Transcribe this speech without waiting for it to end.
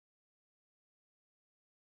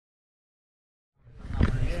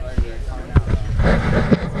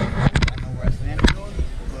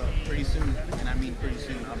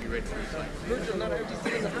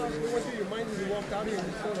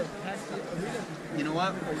You know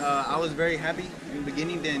what? I was very happy in the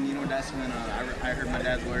beginning. Then that's when I heard my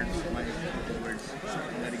dad's words, my uncle's words.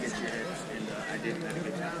 Let it get your head, and I did let it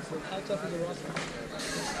get your head. How tough is the roster?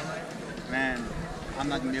 Man, I'm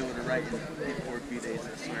not gonna be able to write it for a few days.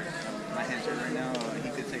 I swear. My hands hurt right now. He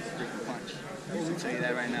could take a freaking punch. I'll tell you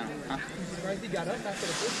that right now. Huh? You surprised he got up after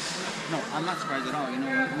the first? No, I'm not surprised at all.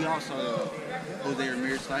 We all saw the Jose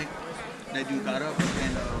Ramirez fight. That dude got up,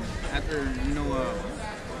 and after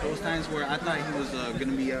those times where I thought he was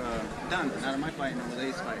gonna be done out of my fight and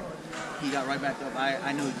Jose's fight, he got right back up.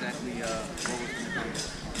 I knew exactly what was gonna come on this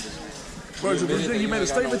fight. Vergil, do you think you made a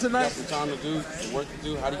statement tonight? The time to do, the work to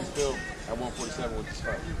do. How do you feel at 147 with this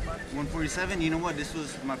fight? 147. You know what? This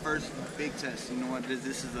was my first big test. You know what?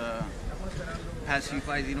 This is past few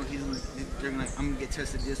fights. They're like, I'm gonna get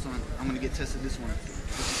tested this one. I'm gonna get tested this one.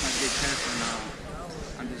 This is my big test, and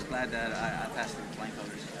I'm just glad that I passed the flying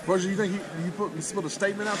colors. Vergil, you think you put a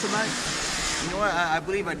statement out tonight? You know what? I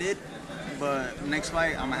believe I did, but next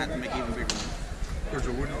fight I'm gonna have to make an even bigger one.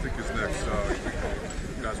 Vergil, what do you think is next?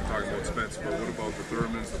 You guys were talking about Spence, but what about the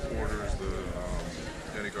Thurmans, the Porters, the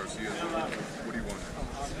Danny Garcias? What do you want?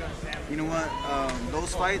 You know what?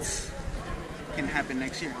 Those fights can happen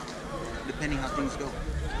next year, depending how things go.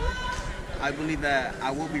 I believe that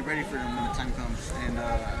I will be ready for them when the time comes, and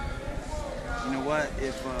you know what?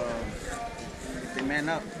 If they man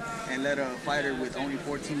up and let a fighter with only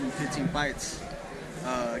 14 and 15 fights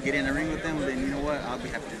get in the ring with them, then you know what? I'll be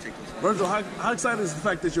happy to take those fights. Vergil, how excited is the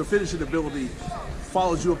fact that your finishing ability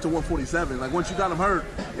follows you up to 147? Like once you got him hurt,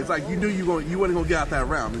 it's like you knew you wasn't gonna get out that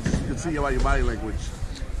round. You could see by your body language.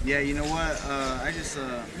 Yeah, you know what? I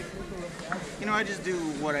just do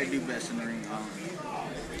what I do best in the ring.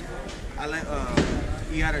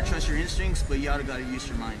 You gotta trust your instincts, but you also gotta use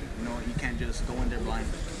your mind. You can't just go in there blind.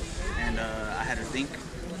 And I had to think.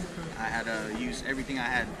 I had to use everything I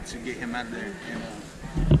had to get him out of there. And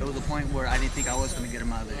there was a point where I didn't think I was gonna get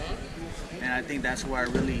him out of there. And I think that's where I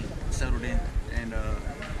really settled in, and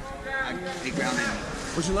it grounded me.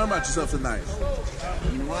 What you learn about yourself tonight?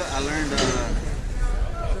 You know what? I learned.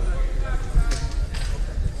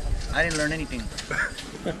 I didn't learn anything.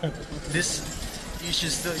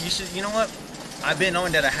 You know what? I've been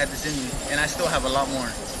knowing that I had this in me, and I still have a lot more.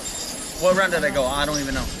 What round did I go? I don't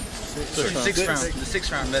even know. Sixth round. The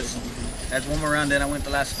sixth round. That's one more round. Then I went the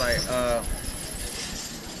last fight.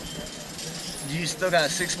 You still got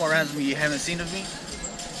 6 more rounds of me you haven't seen of me.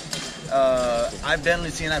 I've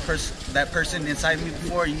definitely seen that person inside me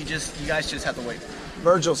before. You guys just have to wait.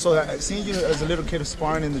 Vergil, so seeing you as a little kid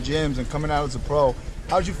sparring in the gyms and coming out as a pro,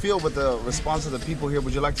 how'd you feel with the response of the people here?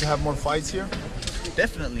 Would you like to have more fights here?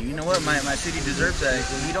 Definitely. You know what? My city deserves that.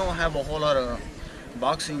 We don't have a whole lot of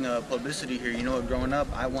boxing publicity here. You know what? Growing up,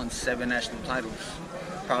 I won 7 national titles.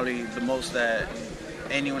 Probably the most that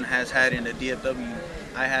anyone has had in the DFW.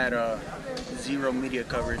 I had 0 media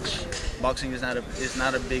coverage. Boxing is not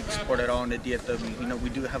a big sport at all in the DFW. We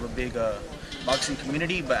do have a big boxing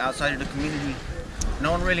community, but outside of the community,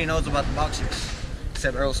 no one really knows about the boxers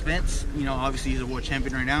except Errol Spence. Obviously he's a world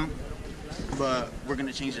champion right now, but we're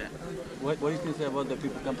gonna change that. What do you think about the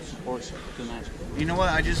people come to support tonight? You know what?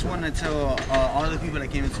 I just want to tell all the people that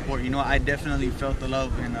came to support. I definitely felt the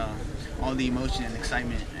love and all the emotion and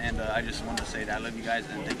excitement, and I just want to say that I love you guys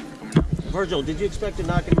and thank you for coming out. Vergil, did you expect to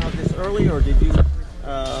knock him out this early, or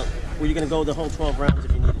were you going to go the whole 12 rounds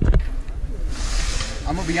if you needed to?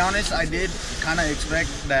 I'm going to be honest, I did kind of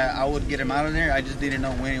expect that I would get him out of there. I just didn't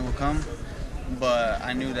know when it would come. But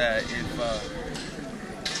I knew that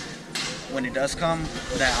when it does come,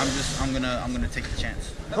 that I'm gonna take the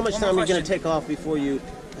chance. How much time are you going to take off before you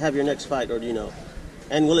have your next fight, or do you know?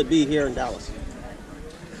 And will it be here in Dallas?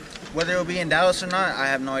 Whether it'll be in Dallas or not, I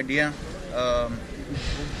have no idea.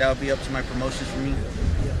 That'll be up to my promotions for me.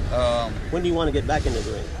 When do you want to get back into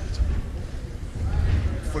the ring?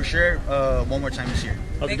 For sure, one more time this year.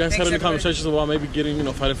 Have you guys had any conversations about maybe getting,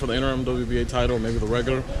 fighting for the interim WBA title, maybe the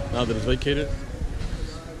regular, now that it's vacated?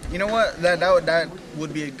 You know what? That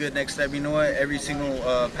would be a good next step. You know what? Every single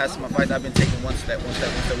past my fights, I've been taking one step.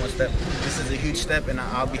 This is a huge step, and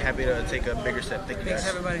I'll be happy to take a bigger step. Thank you guys.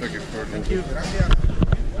 Thanks, everybody. Thank you. Thank you.